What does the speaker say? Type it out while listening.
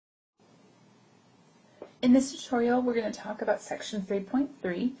In this tutorial, we're going to talk about section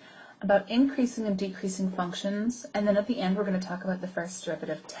 3.3, about increasing and decreasing functions, and then at the end we're going to talk about the first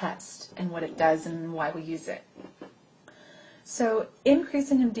derivative test and what it does and why we use it. So,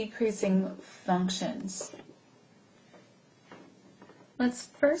 increasing and decreasing functions. Let's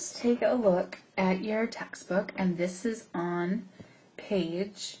first take a look at your textbook, and this is on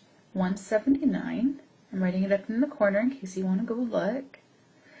page 179. I'm writing it up in the corner in case you want to go look.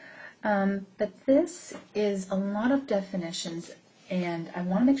 But this is a lot of definitions, and I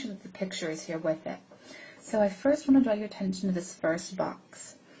want to make sure that the picture is here with it. So I first want to draw your attention to this first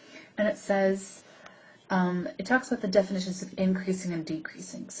box. And it says, it talks about the definitions of increasing and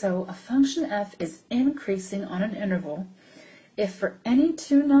decreasing. So a function f is increasing on an interval if for any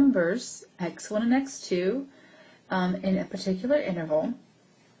two numbers, x1 and x2, in a particular interval,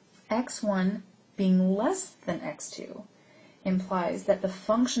 x1 being less than x2, implies that the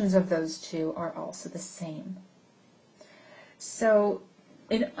functions of those two are also the same. So,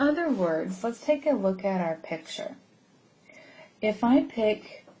 in other words, let's take a look at our picture. If I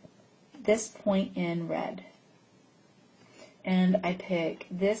pick this point in red, and I pick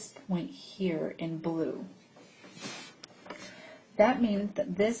this point here in blue, that means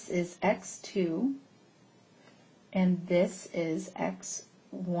that this is x2, and this is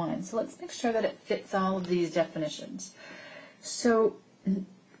x1. So let's make sure that it fits all of these definitions. So,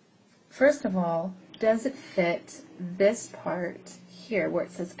 first of all, does it fit this part here where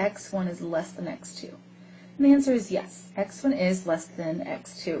it says x1 is less than x2? And the answer is yes, x1 is less than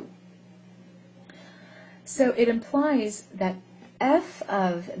x2. So it implies that f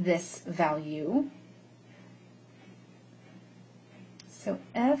of this value, so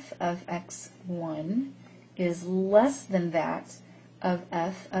f of x1 is less than that of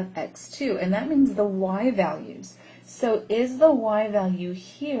f of x2, and that means the y values. So is the y value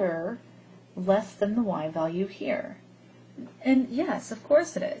here less than the y value here? And yes, of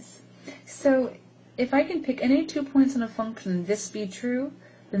course it is. So if I can pick any 2 points on a function and this be true,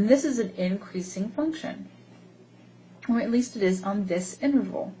 then this is an increasing function. Or at least it is on this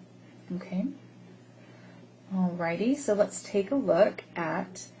interval. Okay? Alrighty, so let's take a look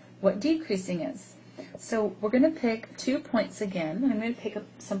at what decreasing is. So we're going to pick 2 points again, and I'm going to pick up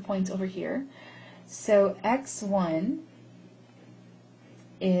some points over here. So x1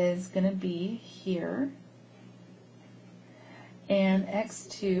 is going to be here, and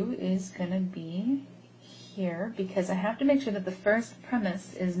x2 is going to be here, because I have to make sure that the first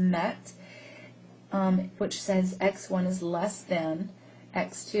premise is met, which says x1 is less than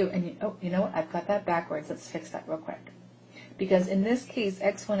x2. And you know what? I've got that backwards. Let's fix that real quick. Because in this case,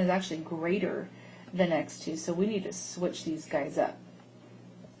 x1 is actually greater than x2, so we need to switch these guys up.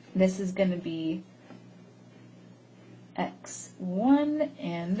 This is going to be x1,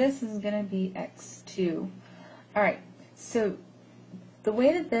 and this is going to be x2. Alright, so the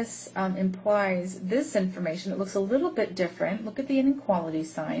way that this implies this information, it looks a little bit different. Look at the inequality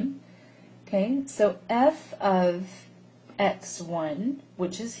sign. Okay, so f of x1,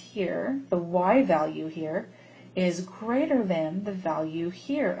 which is here, the y value here, is greater than the value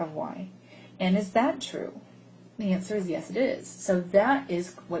here of y. And is that true? The answer is yes, it is. So that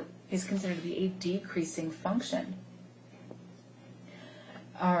is what is considered to be a decreasing function.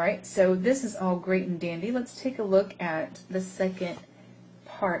 Alright, so this is all great and dandy. Let's take a look at the second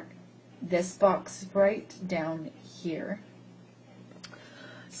part, this box right down here.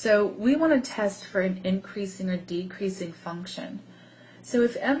 So we want to test for an increasing or decreasing function. So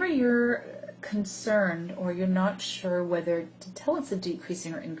if ever you're concerned or you're not sure whether to tell it's a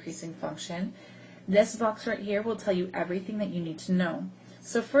decreasing or increasing function, this box right here will tell you everything that you need to know.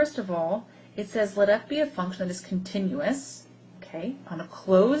 So first of all, it says let f be a function that is continuous, okay, on a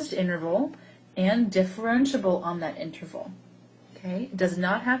closed interval and differentiable on that interval. Okay, it does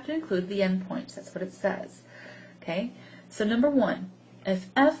not have to include the endpoints. That's what it says. Okay, so number one, if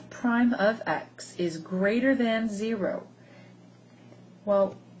f prime of x is greater than 0,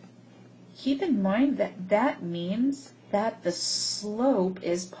 well, keep in mind that that means that the slope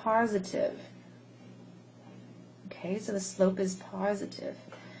is positive. Okay, so the slope is positive.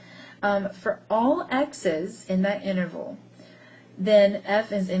 For all x's in that interval, then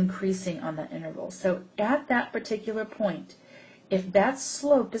f is increasing on that interval. So at that particular point, if that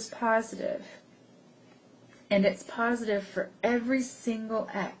slope is positive, and it's positive for every single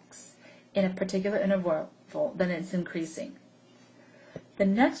x in a particular interval, then it's increasing. The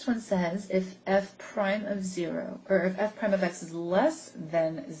next one says if f prime of 0, or if f prime of x is less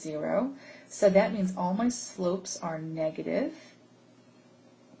than 0, so that means all my slopes are negative.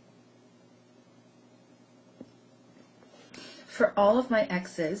 for all of my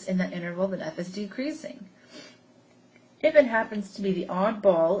x's in that interval, then f is decreasing. If it happens to be the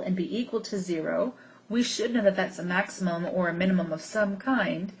oddball and be equal to 0, we should know that that's a maximum or a minimum of some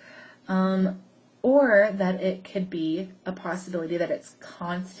kind, or that it could be a possibility that it's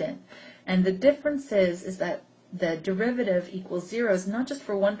constant. And the difference is that the derivative equals 0 is not just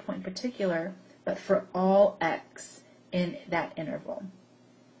for one point in particular, but for all x in that interval.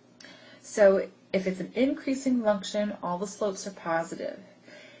 So if it's an increasing function, all the slopes are positive.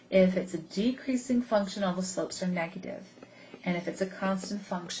 If it's a decreasing function, all the slopes are negative. And if it's a constant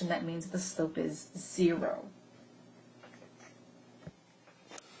function, that means the slope is 0.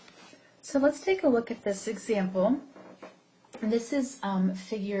 So let's take a look at this example. And this is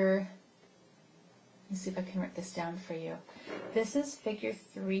figure, let me see if I can write this down for you. This is figure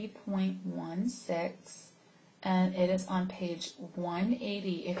 3.16, and it is on page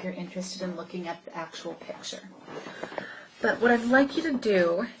 180 if you're interested in looking at the actual picture. But what I'd like you to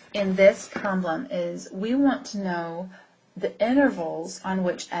do in this problem is we want to know the intervals on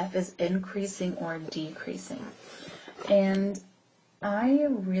which f is increasing or decreasing. And I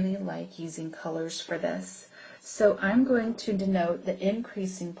really like using colors for this. So I'm going to denote the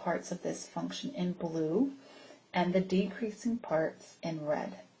increasing parts of this function in blue and the decreasing parts in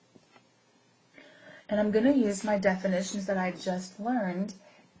red. And I'm going to use my definitions that I just learned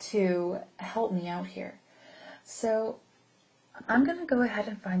to help me out here. So I'm going to go ahead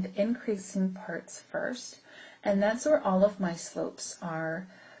and find the increasing parts first, and that's where all of my slopes are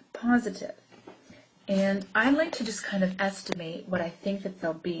positive. And I like to just kind of estimate what I think that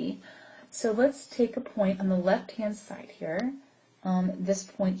they'll be. So let's take a point on the left-hand side here, this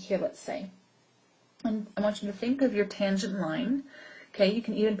point here, let's say. And I want you to think of your tangent line. Okay, you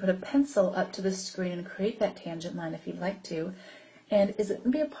can even put a pencil up to the screen and create that tangent line if you'd like to. And is it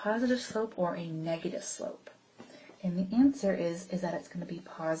going to be a positive slope or a negative slope? And the answer is that it's going to be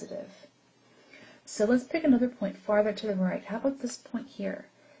positive. So let's pick another point farther to the right. How about this point here?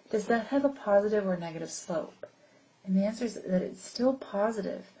 Does that have a positive or negative slope? And the answer is that it's still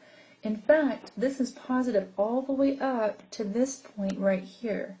positive. In fact, this is positive all the way up to this point right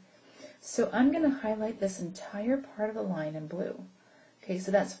here. So I'm going to highlight this entire part of the line in blue. Okay,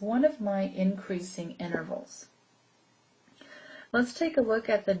 so that's one of my increasing intervals. Let's take a look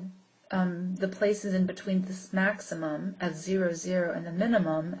at the places in between this maximum at 0, 0 and the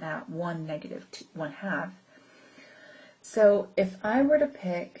minimum at 1, negative 1/2. So if I were to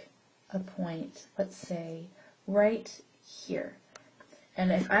pick a point, let's say right here,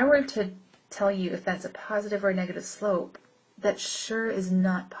 and if I were to tell you if that's a positive or a negative slope, that sure is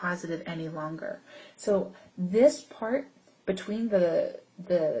not positive any longer. So this part between the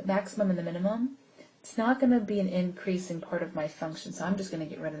maximum and the minimum, it's not going to be an increasing part of my function, so I'm just going to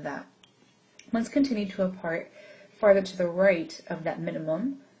get rid of that. Let's continue to a part farther to the right of that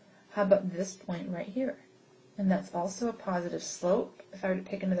minimum. How about this point right here? And that's also a positive slope. If I were to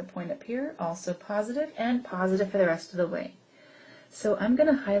pick another point up here, also positive, and positive for the rest of the way. So I'm going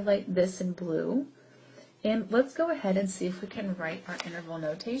to highlight this in blue, and let's go ahead and see if we can write our interval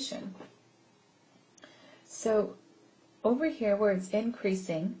notation. So over here where it's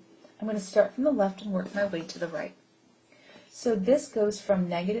increasing, I'm going to start from the left and work my way to the right. So this goes from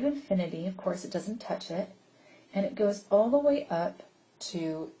negative infinity, of course it doesn't touch it, and it goes all the way up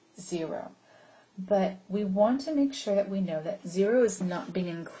to 0. But we want to make sure that we know that 0 is not being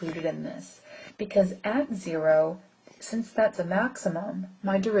included in this, because at 0, since that's a maximum,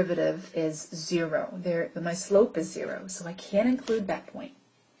 my derivative is 0. My slope is 0, so I can't include that point.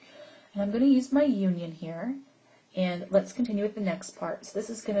 And I'm going to use my union here, and let's continue with the next part. So this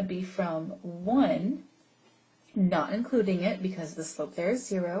is going to be from 1, not including it because the slope there is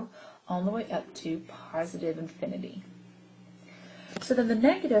 0, all the way up to positive infinity. So then the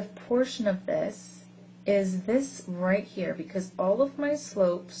negative portion of this is this right here, because all of my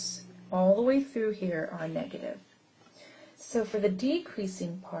slopes all the way through here are negative. So for the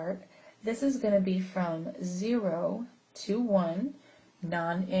decreasing part, this is going to be from 0 to 1,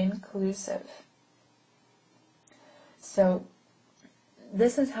 non-inclusive. So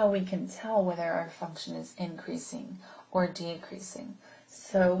this is how we can tell whether our function is increasing or decreasing.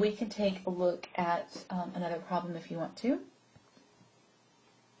 So we can take a look at another problem if you want to.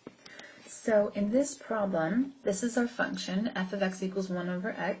 So in this problem, this is our function, f of x equals 1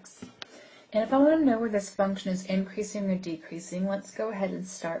 over x. And if I want to know where this function is increasing or decreasing, let's go ahead and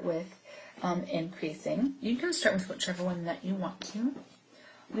start with increasing. You can start with whichever one that you want to.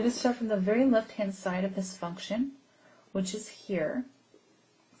 I'm going to start from the very left-hand side of this function, which is here.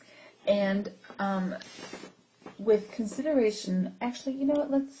 And with consideration, actually, you know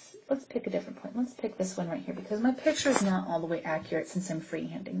what, let's pick a different point. Let's pick this one right here because my picture is not all the way accurate since I'm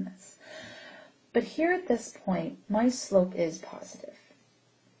freehanding this. But here at this point, my slope is positive.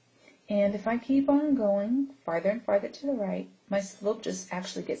 And if I keep on going farther and farther to the right, my slope just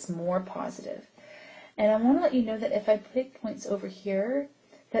actually gets more positive. And I want to let you know that if I pick points over here,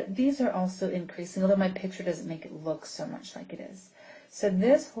 that these are also increasing, although my picture doesn't make it look so much like it is. So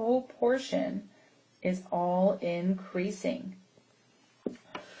this whole portion is all increasing.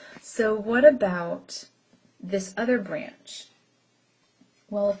 So what about this other branch?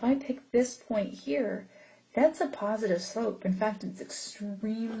 Well, if I pick this point here, that's a positive slope. In fact, it's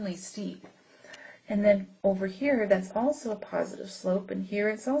extremely steep. And then over here, that's also a positive slope, and here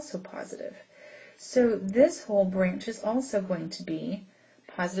it's also positive. So this whole branch is also going to be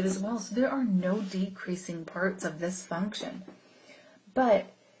positive as well. So there are no decreasing parts of this function. But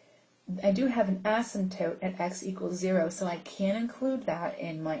I do have an asymptote at x equals 0, so I can include that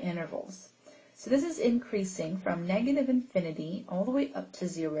in my intervals. So this is increasing from negative infinity all the way up to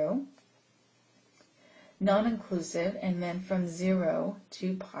 0, non-inclusive, and then from 0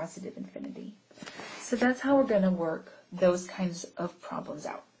 to positive infinity. So that's how we're going to work those kinds of problems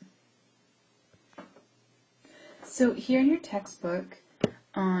out. So here in your textbook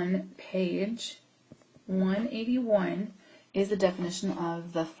on page 181 is the definition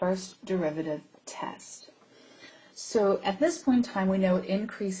of the first derivative test. So at this point in time, we know what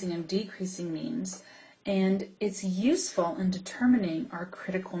increasing and decreasing means, and it's useful in determining our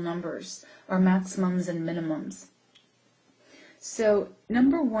critical numbers, our maximums and minimums. So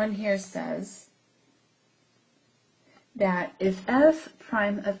number 1 here says that if f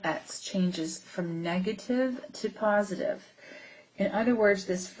prime of x changes from negative to positive, in other words,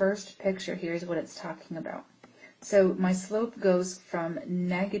 this first picture here is what it's talking about. So my slope goes from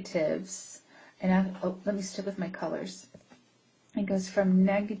negatives, and let me stick with my colors. It goes from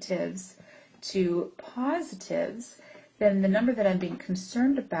negatives to positives, then the number that I'm being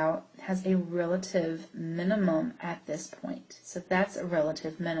concerned about has a relative minimum at this point. So that's a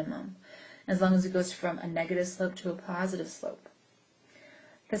relative minimum, as long as it goes from a negative slope to a positive slope.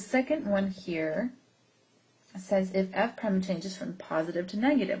 The second one here says if f prime changes from positive to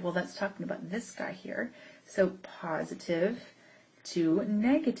negative. Well, that's talking about this guy here. So positive to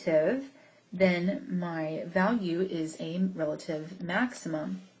negative, then my value is a relative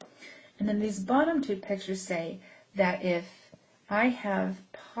maximum. And then these bottom two pictures say that if I have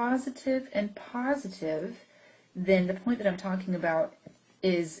positive and positive, then the point that I'm talking about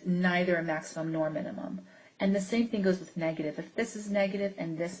is neither a maximum nor minimum. And the same thing goes with negative. If this is negative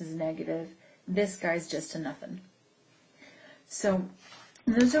and this is negative, this guy's just a nothing. So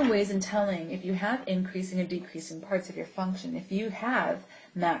those are ways in telling if you have increasing and decreasing parts of your function, if you have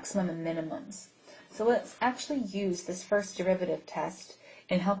maximum and minimums. So let's actually use this first derivative test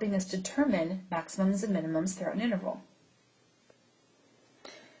in helping us determine maximums and minimums throughout an interval.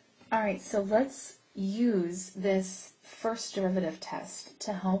 Alright, so let's use this first derivative test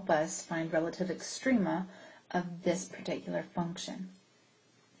to help us find relative extrema of this particular function.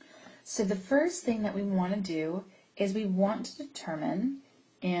 So the first thing that we want to do is we want to determine,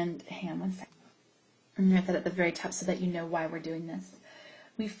 and hang on one second, I'm going to write that at the very top so that you know why we're doing this.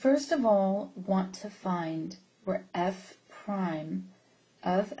 We first of all want to find where f prime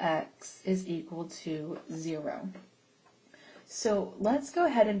of x is equal to 0. So let's go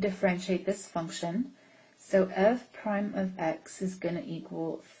ahead and differentiate this function. So f prime of x is going to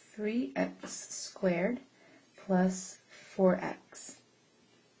equal 3x squared plus 4x.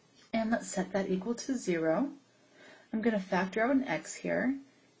 And let's set that equal to 0. I'm going to factor out an x here.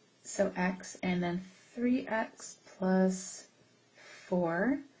 So x and then 3x plus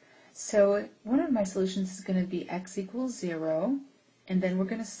 4. So one of my solutions is going to be x equals 0. And then we're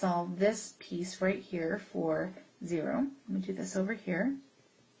going to solve this piece right here for 0. Let me do this over here.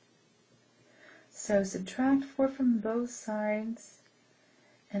 So subtract 4 from both sides,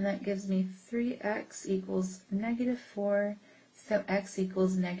 and that gives me 3x equals negative 4. So x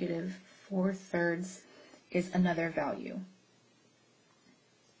equals negative 4/3 is another value.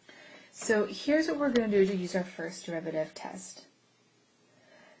 So here's what we're going to do to use our first derivative test.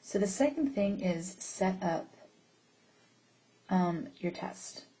 So the second thing is set up your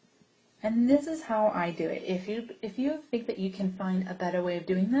test. And this is how I do it. If you think that you can find a better way of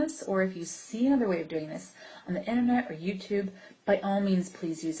doing this, or if you see another way of doing this on the internet or YouTube, by all means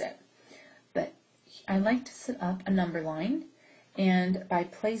please use it. But I like to set up a number line, and by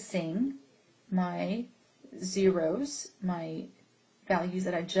placing my zeros, my values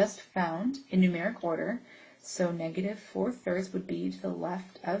that I just found in numeric order, so negative 4/3 would be to the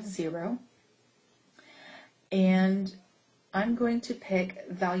left of 0, and I'm going to pick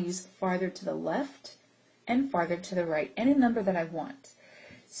values farther to the left and farther to the right, any number that I want.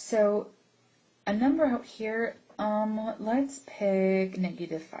 So a number out here, let's pick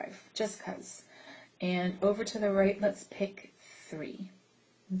 -5, just because. And over to the right, let's pick 3,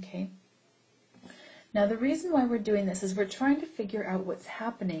 okay? Now the reason why we're doing this is we're trying to figure out what's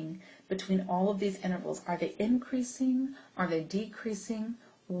happening between all of these intervals. Are they increasing? Are they decreasing?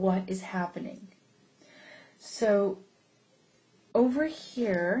 What is happening? So over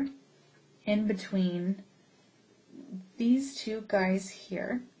here, in between these two guys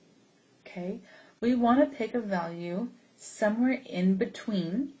here, okay, we want to pick a value somewhere in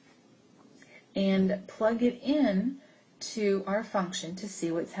between and plug it in to our function to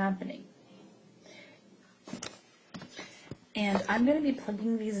see what's happening. And I'm going to be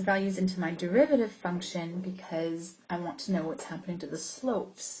plugging these values into my derivative function because I want to know what's happening to the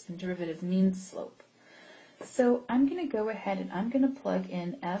slopes, and derivative means slope. So I'm going to go ahead and I'm going to plug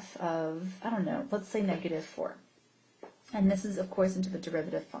in f of, I don't know, let's say -4. And this is, of course, into the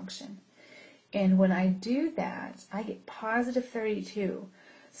derivative function. And when I do that, I get positive 32.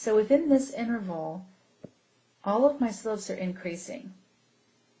 So within this interval, all of my slopes are increasing.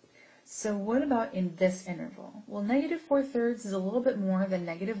 So what about in this interval? Well, -4/3 is a little bit more than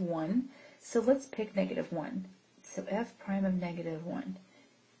 -1, so let's pick -1. So f prime of -1.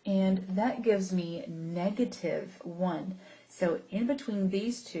 And that gives me -1. So in between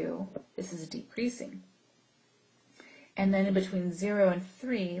these two, this is decreasing. And then in between 0 and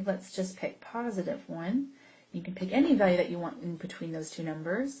 3, let's just pick +1. You can pick any value that you want in between those two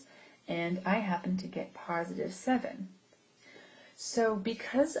numbers, and I happen to get +7. So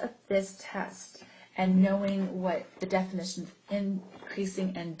because of this test and knowing what the definition of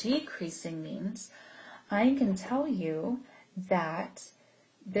increasing and decreasing means, I can tell you that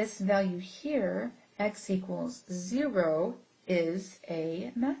this value here, x equals 0, is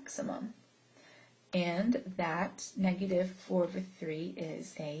a maximum, and that -4/3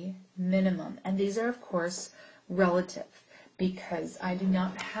 is a minimum. And these are, of course, relative because I do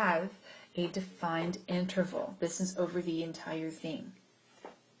not have a defined interval. This is over the entire thing.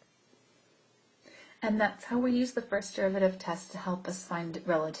 And that's how we use the first derivative test to help us find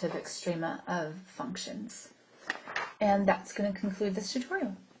relative extrema of functions. And that's going to conclude this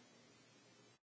tutorial.